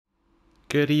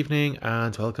Good evening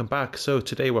and welcome back. So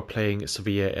today we're playing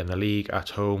Sevilla in the league at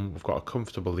home. We've got a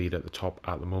comfortable lead at the top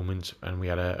at the moment, and we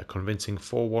had a convincing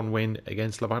 4-1 win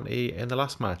against Levante in the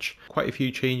last match. Quite a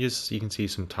few changes, you can see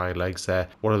some tired legs there.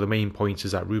 One of the main points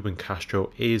is that Ruben Castro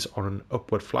is on an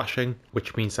upward flashing,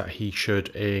 which means that he should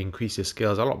increase his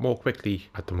skills a lot more quickly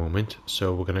at the moment.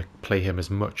 So we're going to play him as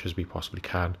much as we possibly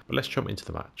can. But let's jump into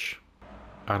the match.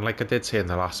 And like I did say in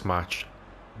the last match,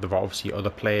 there are obviously other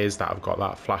players that have got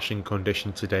that flashing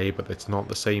condition today, but it's not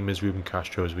the same as Ruben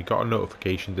Castro's. We got a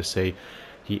notification to say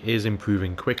he is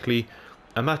improving quickly,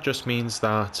 and that just means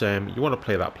that you want to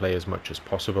play that player as much as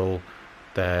possible.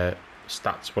 Their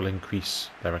stats will increase,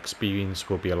 their experience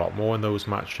will be a lot more in those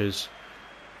matches.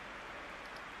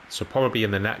 So probably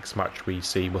in the next match we'll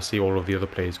see all of the other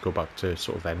players go back to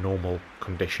sort of their normal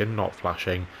condition, not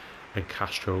flashing, and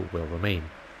Castro will remain.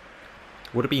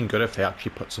 Would have been good if they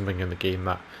actually put something in the game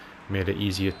that made it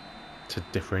easier to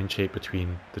differentiate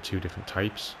between the two different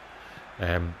types.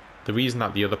 The reason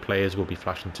that the other players will be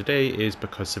flashing today is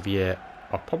because Sevilla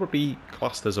are probably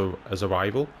classed as a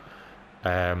rival.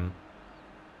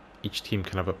 Each team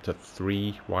can have up to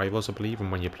 3 rivals, I believe,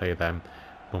 and when you play them,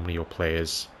 normally your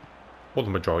players, or the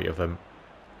majority of them,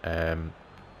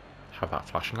 have that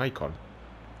flashing icon.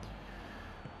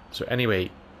 So anyway,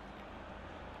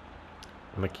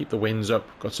 I'm going to keep the wins up.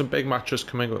 Got some big matches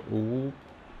coming up. Ooh.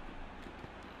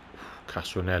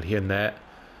 Castro nearly in there.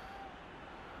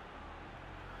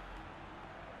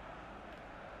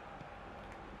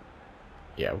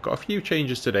 Yeah, we've got a few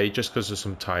changes today just because of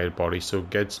some tired bodies. So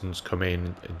Gedson's come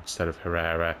in instead of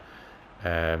Herrera.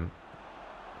 And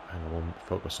we'll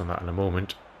focus on that in a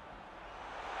moment.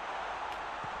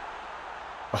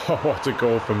 Oh, what a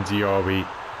goal from Diaby.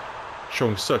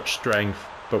 Showing such strength,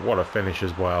 but what a finish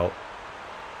as well.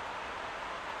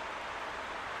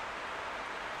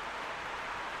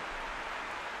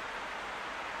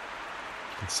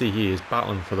 You can see he is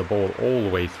battling for the ball all the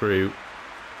way through.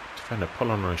 Defender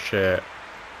pulling on his shirt.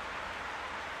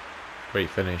 Great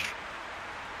finish.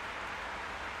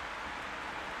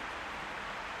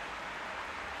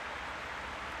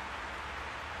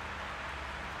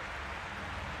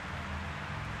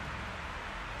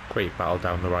 Great battle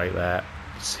down the right there.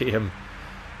 See him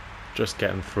just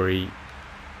getting free.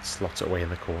 Slots it away in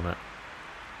the corner.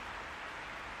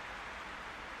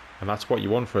 And that's what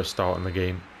you want for a start in the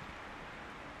game.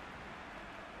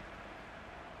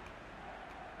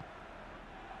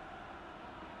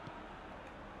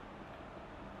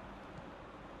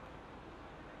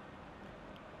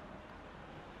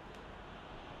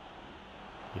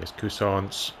 Here's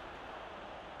Cousins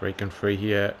breaking free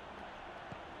here.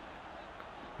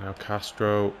 Now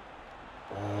Castro.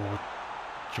 Oh,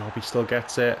 Diaby still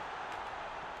gets it.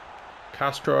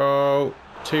 Castro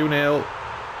 2-0.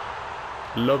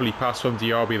 Lovely pass from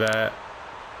Diaby there.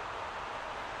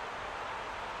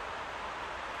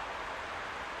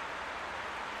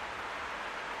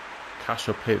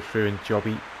 Castro played through and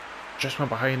Diaby just went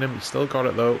behind him. He still got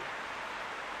it though.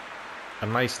 A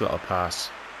nice little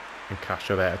pass. And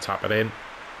Castro there to tap it in.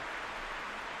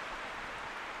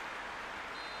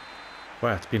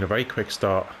 Well, it's been a very quick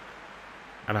start.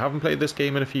 And I haven't played this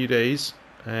game in a few days.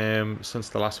 Since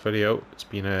the last video. It's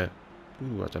been I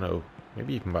don't know,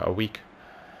 maybe even about a week.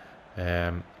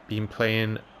 Been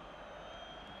playing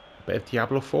a bit of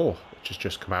Diablo 4, which has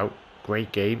just come out.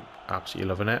 Great game. Absolutely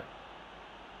loving it.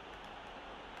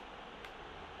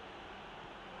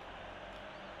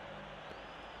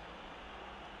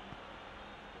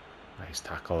 Nice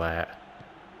tackle there.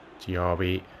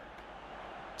 Diaby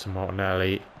to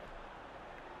Martinelli.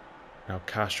 Now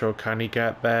Castro, can he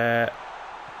get there?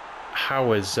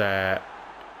 How is... I'm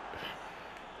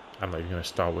not even going to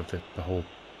start with the whole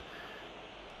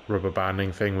rubber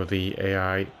banding thing with the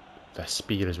AI. Their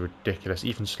speed is ridiculous.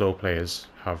 Even slow players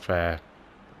have the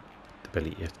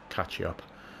ability to catch you up.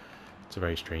 It's a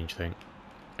very strange thing.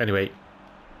 Anyway.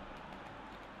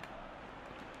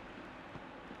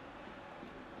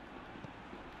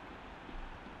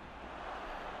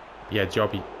 Yeah,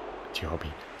 Diaby.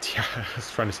 I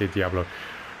was trying to say Diablo.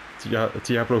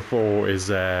 Diablo 4 is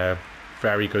a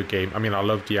very good game. I mean, I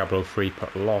love Diablo 3,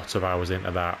 put lots of hours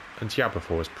into that. And Diablo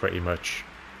 4 is pretty much,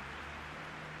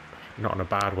 not in a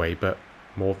bad way, but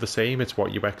more of the same. It's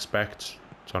what you expect.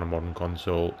 It's on a modern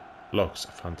console. Looks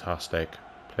fantastic.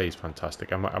 Plays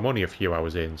fantastic. I'm only a few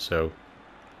hours in, so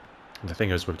the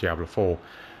thing is with Diablo 4,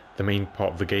 the main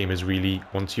part of the game is really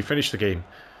once you finish the game.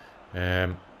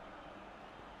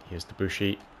 Here's the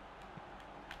Bushi.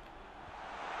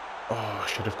 Oh,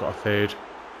 should have got a third.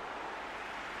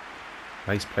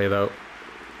 Nice play though.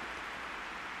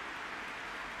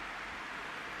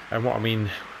 And what I mean,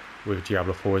 with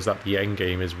Diablo 4 is that the end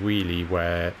game is really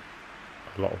where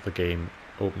a lot of the game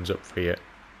opens up for you.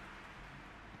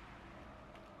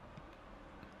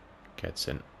 Gets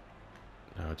in.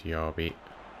 Now Diaby.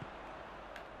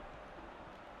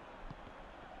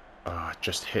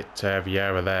 Just hit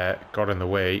Vieira there. Got in the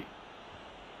way.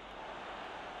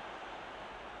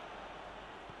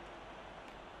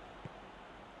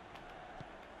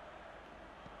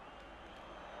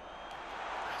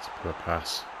 That's a poor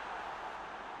pass.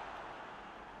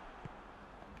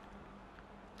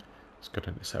 It's a good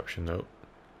interception though.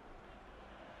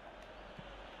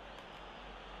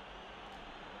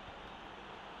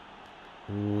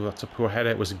 Ooh, that's a poor header.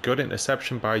 It was a good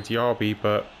interception by Diaby,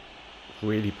 but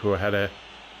really poor header.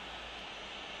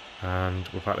 And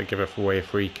we've had to give away a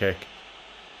free kick.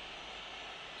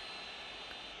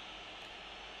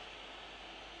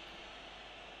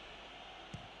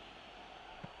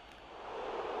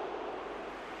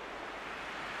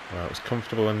 Well, it was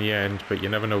comfortable in the end, but you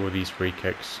never know with these free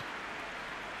kicks.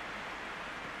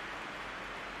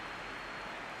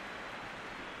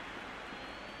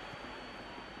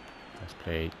 Nice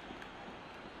play.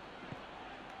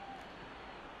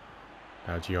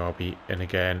 Now Diaby in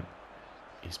again.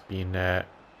 He's been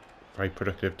very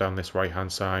productive down this right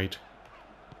hand side.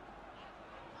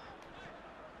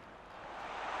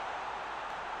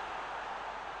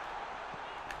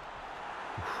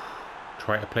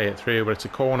 Try to play it through, but it's a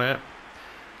corner.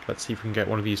 Let's see if we can get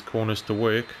one of these corners to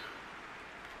work.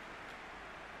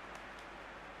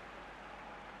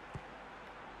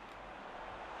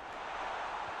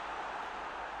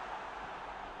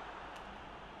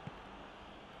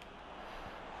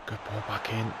 Good ball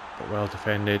back in, but well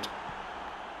defended.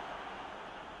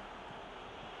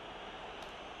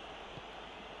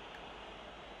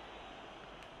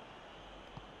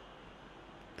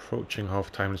 Approaching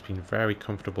half time has been very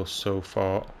comfortable so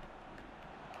far.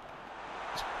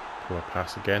 Poor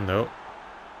pass again though.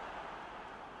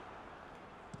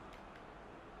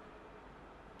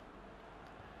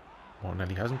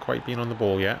 Martinelli hasn't quite been on the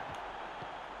ball yet.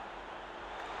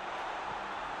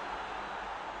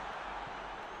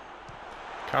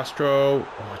 Castro,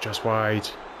 oh, just wide.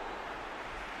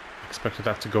 Expected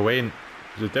that to go in.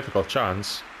 It was a difficult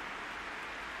chance,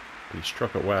 but he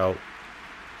struck it well.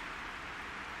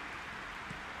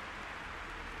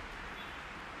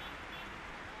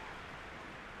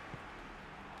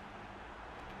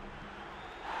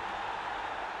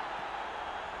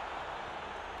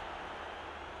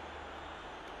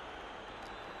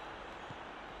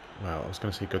 Well, I was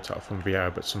going to say good tackle from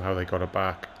Vieira, but somehow they got it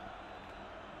back.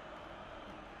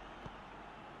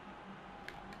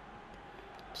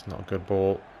 It's not a good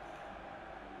ball.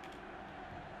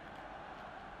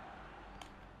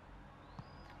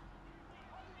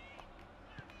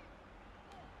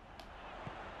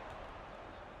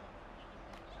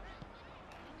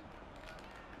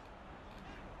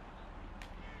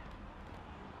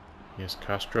 Here's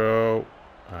Castro.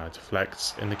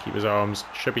 Deflects in the keeper's arms.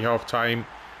 Should be half time.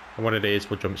 And when it is,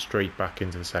 we'll jump straight back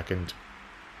into the second.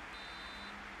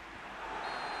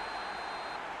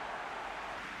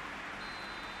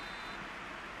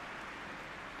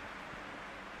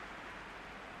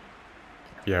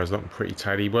 Yeah, I was looking pretty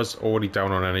tight. He was already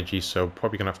down on energy, so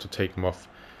probably going to have to take him off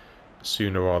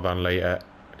sooner rather than later.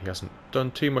 He hasn't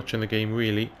done too much in the game,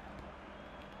 really.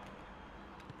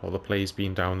 All the play's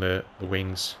been down the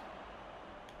wings.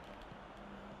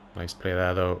 Nice play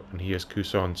there, though. And here's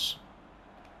Cousins.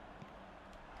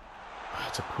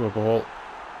 It's a poor ball.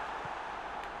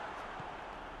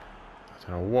 I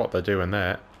don't know what they're doing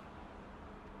there.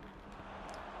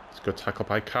 It's a good tackle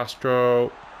by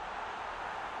Castro.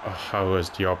 Oh, how has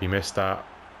Diaby missed that?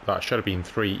 That should have been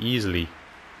 3 easily.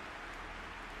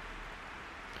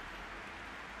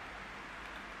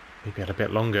 Maybe had a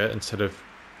bit longer instead of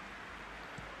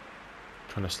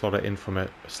trying to slot it in from a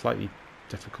slightly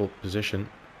difficult position.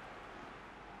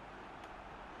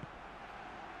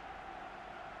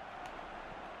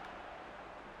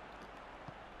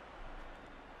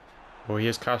 Oh,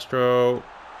 here's Castro.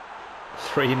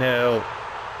 3-0.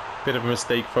 Bit of a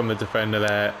mistake from the defender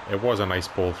there. It was a nice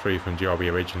ball through from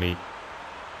Diaby originally.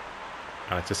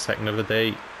 And it's a second of the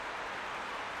day.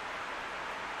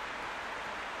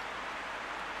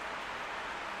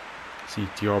 See,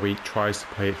 Diaby tries to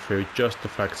play it through, just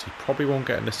deflects. He probably won't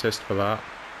get an assist for that.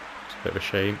 It's a bit of a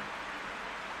shame.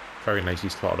 Very nicely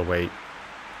slotted away.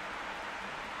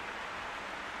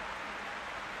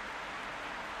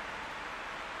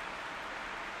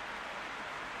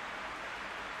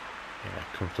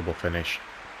 Comfortable finish.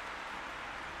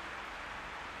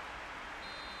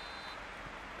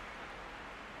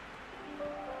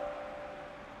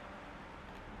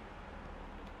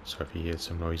 So So if you hear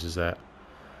some noises there.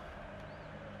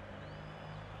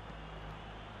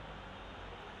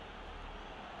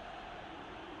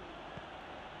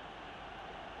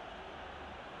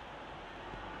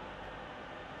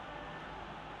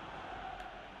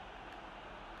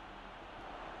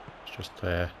 It's just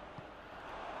I've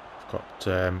got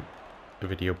the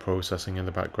video processing in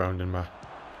the background and my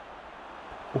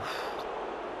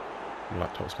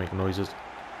laptop's making noises.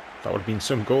 That would have been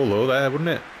some goal though there, wouldn't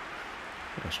it?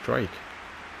 What a strike.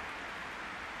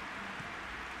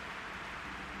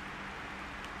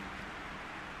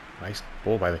 Nice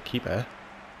ball by the keeper.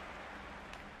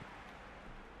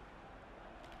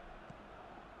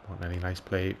 What any nice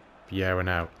play. Vieira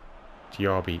now.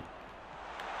 Diaby.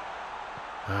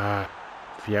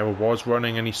 Vieira was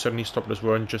running and he suddenly stopped his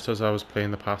run just as I was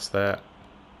playing the pass there.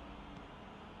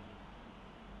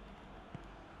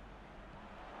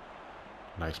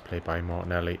 Nice play by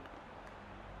Martinelli.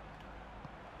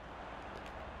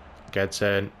 Gets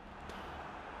in.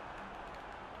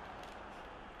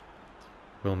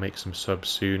 We'll make some subs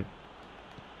soon.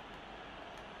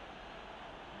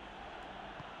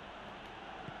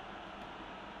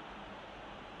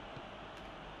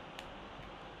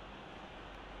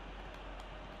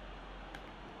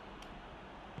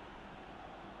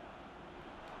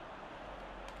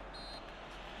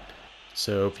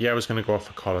 So Vieira's going to go off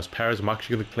for Carlos Perez. I'm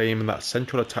actually going to play him in that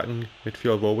central attacking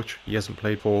midfield role, which he hasn't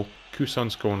played for.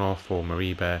 Cousson's going off for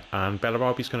Maribe, and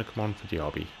Bellarabi's going to come on for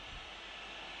Diaby.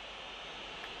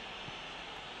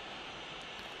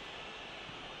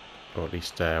 Or at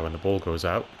least when the ball goes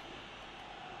out.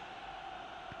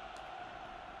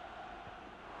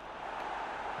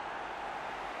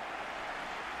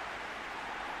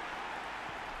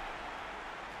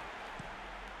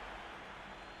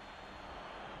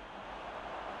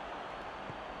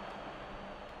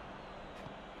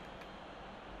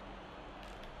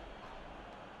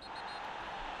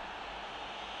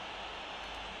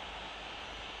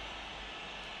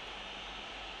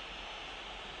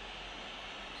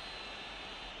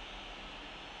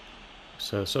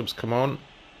 So subs come on.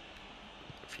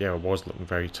 Vieira was looking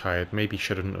very tired. Maybe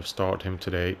shouldn't have started him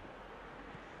today.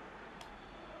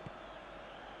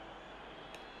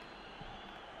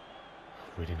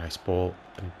 Really nice ball.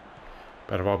 And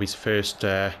Bellarabi's first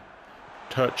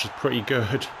touch is pretty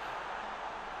good.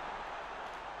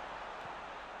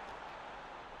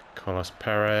 Carlos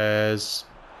Perez.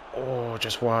 Oh,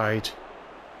 just wide.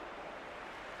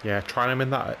 Yeah, trying him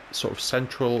in that sort of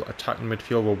central attacking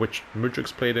midfield role, which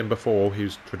Mudrik's played in before,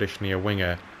 who's traditionally a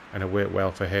winger, and it worked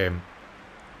well for him.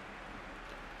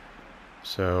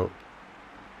 So,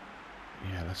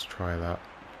 yeah, let's try that.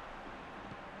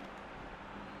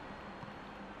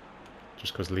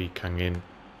 Just because Lee Kang-in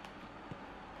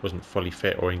wasn't fully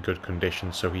fit or in good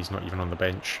condition, so he's not even on the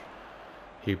bench.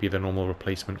 He'd be the normal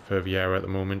replacement for Vieira at the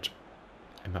moment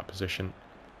in that position.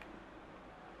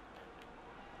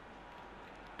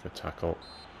 Good tackle.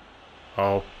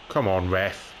 Oh, come on,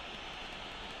 ref.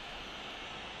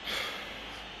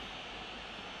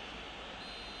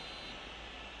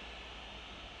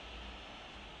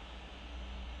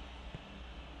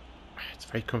 It's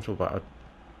very comfortable, but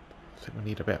I think we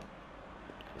need a bit.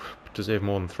 Deserve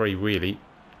more than 3, really.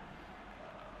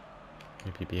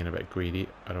 Maybe being a bit greedy.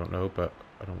 I don't know, but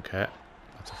I don't care.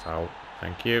 That's a foul.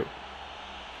 Thank you.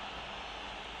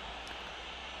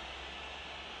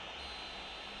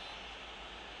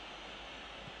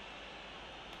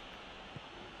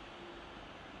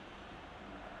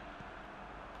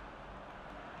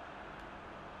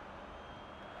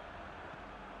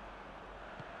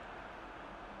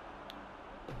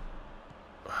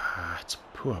 It's a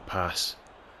poor pass.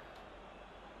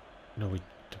 No,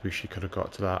 Debussy could have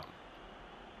got to that.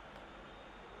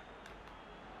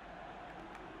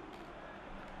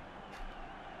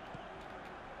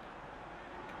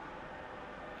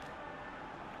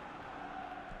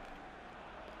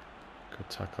 Good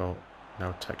tackle.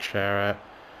 Now Teixeira.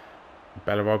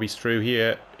 Bellarabi's through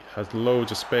here. He has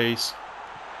loads of space.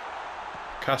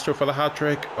 Castro for the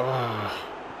hat-trick. Oh,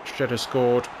 should have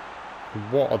scored.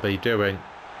 What are they doing?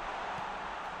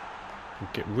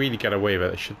 Really get away with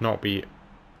it. They should not be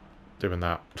doing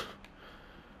that.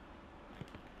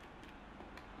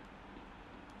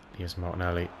 Here's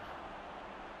Martinelli.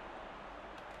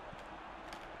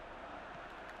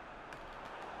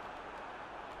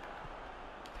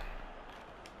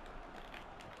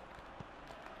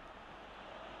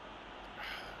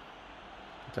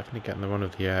 Definitely getting the run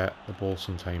of the ball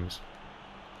sometimes.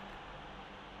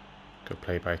 Good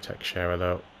play by Teixeira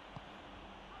though.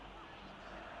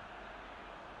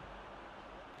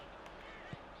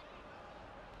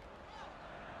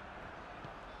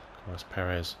 Carlos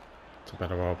Perez. to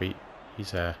Bellarabi.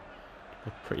 He's looked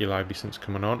pretty lively since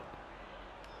coming on.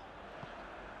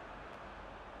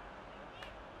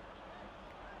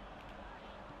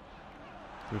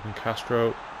 Ruben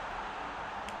Castro.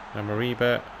 Now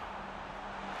Mariba.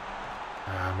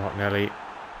 Martinelli.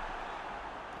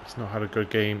 He's not had a good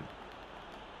game.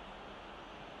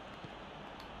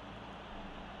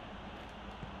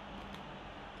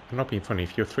 I'm not being funny.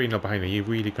 If you're 3-0 behind, are you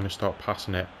really going to start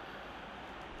passing it,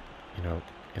 you know,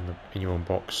 in your own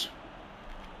box?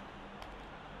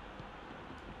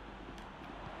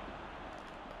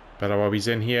 Bellarabi's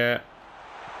in here.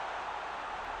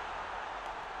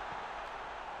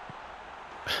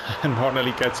 And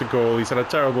Martinelli gets a goal. He's had a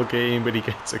terrible game, but he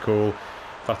gets a goal.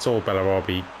 That's all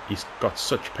Bellarabi. He's got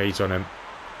such pace on him.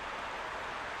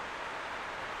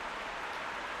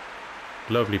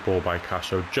 Lovely ball by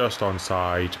Castro, just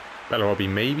onside. Bellarabi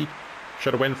maybe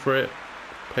should have went for it.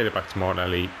 Played it back to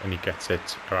Martinelli, and he gets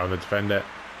it around the defender.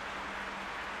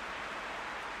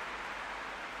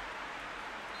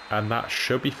 And that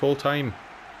should be full time.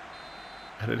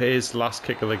 And it is last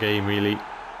kick of the game, really.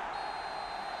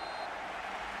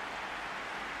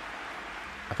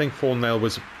 I think 4-0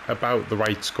 was about the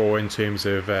right score in terms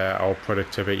of our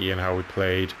productivity and how we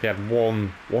played. They had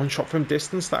one shot from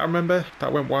distance that I remember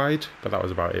that went wide, but that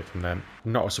was about it from them.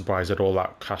 Not a surprise at all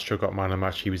that Castro got man of the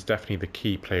match. He was definitely the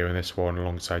key player in this one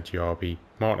alongside Giarbi.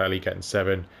 Martinelli getting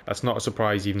 7. That's not a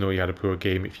surprise, even though he had a poor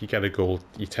game. If you get a goal,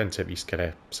 you tend to at least get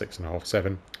a 6.5,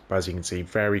 7. But as you can see,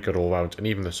 very good all round, and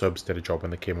even the subs did a job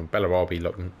when they came on. Bellarabi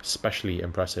looking especially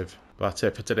impressive. But that's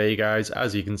it for today, guys.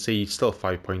 As you can see, still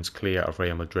 5 points clear of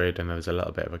Real Madrid, and there's a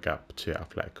little bit of a gap to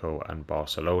Atletico and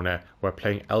Barcelona. We're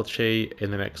playing Elche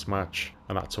in the next match,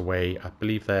 and that's away. I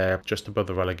believe they're just above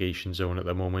the relegation zone at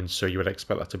the moment, so you would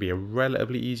expect that to be a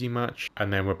relatively easy match.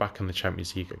 And then we're back in the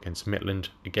Champions League against Midland.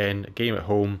 Again, a game at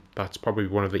home. That's probably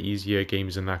one of the easier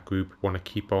games in that group. Want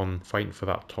to keep on fighting for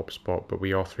that top spot, but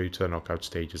we are through to the knockout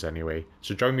stages anyway.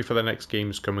 So join me for the next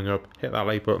games coming up. Hit that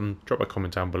like button, drop a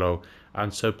comment down below,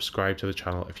 and subscribe to the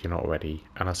channel if you're not already.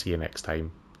 And I'll see you next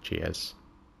time. Cheers.